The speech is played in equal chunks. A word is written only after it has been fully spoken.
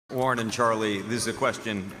Warren and Charlie, this is a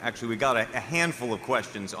question. Actually, we got a handful of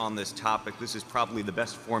questions on this topic. This is probably the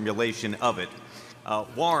best formulation of it.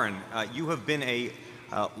 Warren, you have been a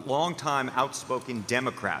longtime outspoken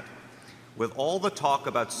Democrat. With all the talk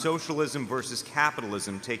about socialism versus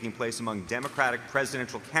capitalism taking place among Democratic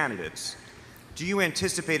presidential candidates, do you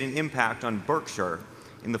anticipate an impact on Berkshire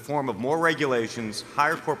in the form of more regulations,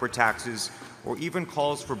 higher corporate taxes, or even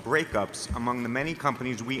calls for breakups among the many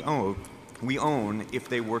companies we own if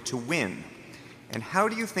they were to win? And how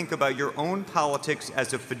do you think about your own politics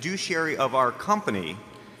as a fiduciary of our company,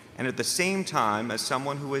 and at the same time as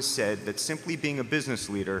someone who has said that simply being a business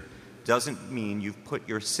leader doesn't mean you've put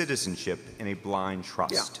your citizenship in a blind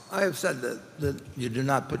trust? Yeah, I have said that you do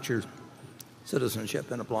not put your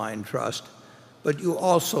citizenship in a blind trust, but you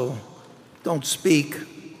also don't speak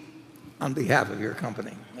on behalf of your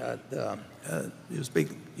company. You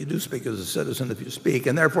do speak as a citizen if you speak,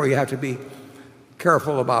 and therefore you have to be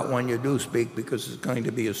careful about when you do speak, because it's going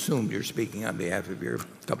to be assumed you're speaking on behalf of your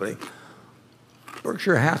company.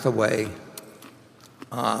 Berkshire Hathaway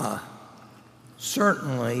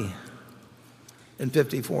certainly in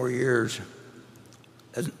 54 years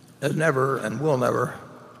has never and will never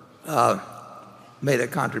made a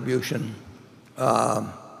contribution to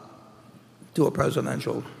a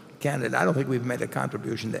presidential candidate. I don't think we've made a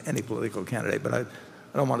contribution to any political candidate, but I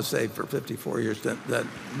don't want to say for 54 years that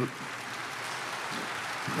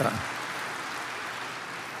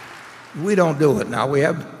we don't do it. Now, we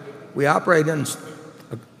operate in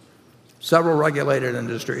several regulated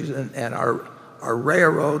industries, and our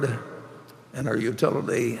railroad and our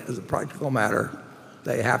utility, as a practical matter,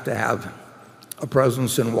 they have to have a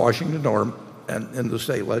presence in Washington and in the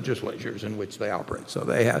state legislatures in which they operate. So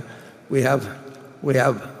we have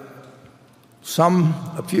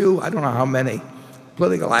a few, I don't know how many,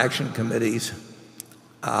 political action committees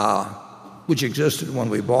which existed when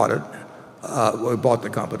we bought it. We bought the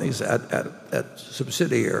companies at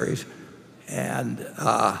subsidiaries, and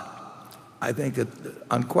I think that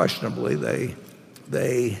unquestionably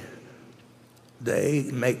they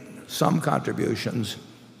make some contributions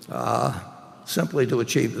simply to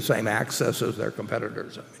achieve the same access as their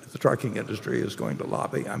competitors. I mean, if the trucking industry is going to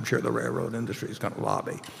lobby, I'm sure the railroad industry is going to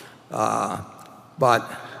lobby. But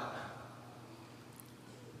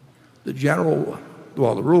the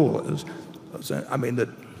rule is, that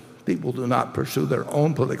people do not pursue their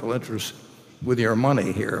own political interests with your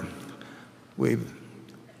money here. We've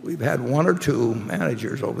had one or two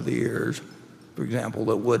managers over the years, for example,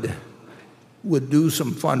 that would do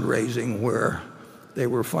some fundraising where they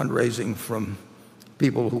were fundraising from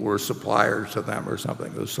people who were suppliers to them or something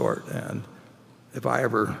of the sort. And if I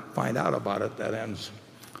ever find out about it, that ends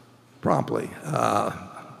promptly.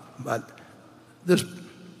 But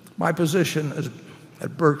my position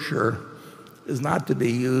at Berkshire is not to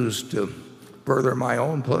be used to further my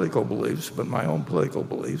own political beliefs, but my own political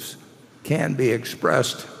beliefs can be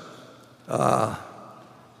expressed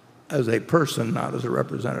as a person, not as a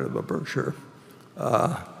representative of Berkshire,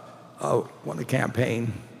 when a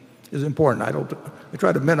campaign is important. I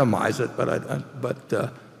try to minimize it, but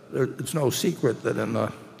it's no secret that in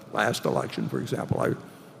the last election, for example,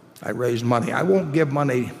 I raised money. I won't give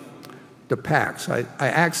money to PACs. I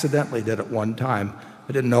accidentally did it one time.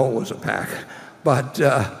 I didn't know it was a PAC, but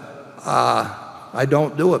I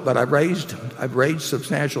don't do it. But I've raised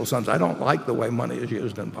substantial sums. I don't like the way money is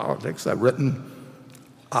used in politics. I've written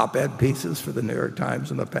op-ed pieces for the New York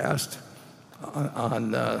Times in the past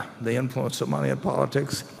on the influence of money in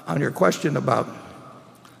politics. On your question about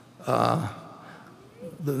I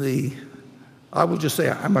will just say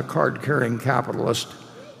I'm a card-carrying capitalist,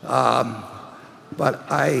 but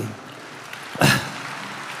I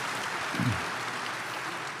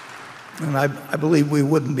believe we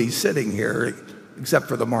wouldn't be sitting here except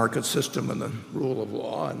for the market system and the rule of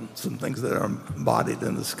law and some things that are embodied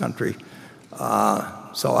in this country.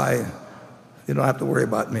 So you don't have to worry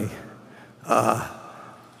about me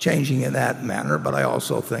changing in that manner, but I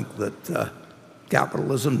also think that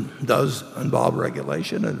capitalism does involve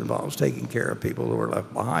regulation. It involves taking care of people who are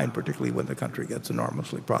left behind, particularly when the country gets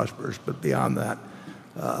enormously prosperous. But beyond that,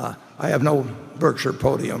 I have no Berkshire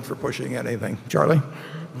podium for pushing anything. Charlie?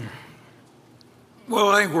 Well,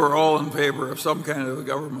 I think we're all in favor of some kind of a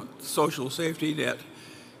government social safety net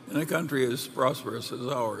in a country as prosperous as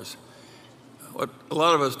ours. What a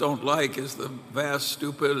lot of us don't like is the vast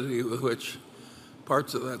stupidity with which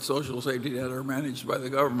parts of that social safety net are managed by the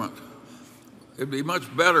government. It'd be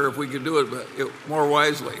much better if we could do it more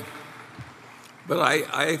wisely. But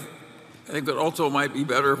I think it also might be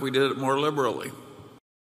better if we did it more liberally.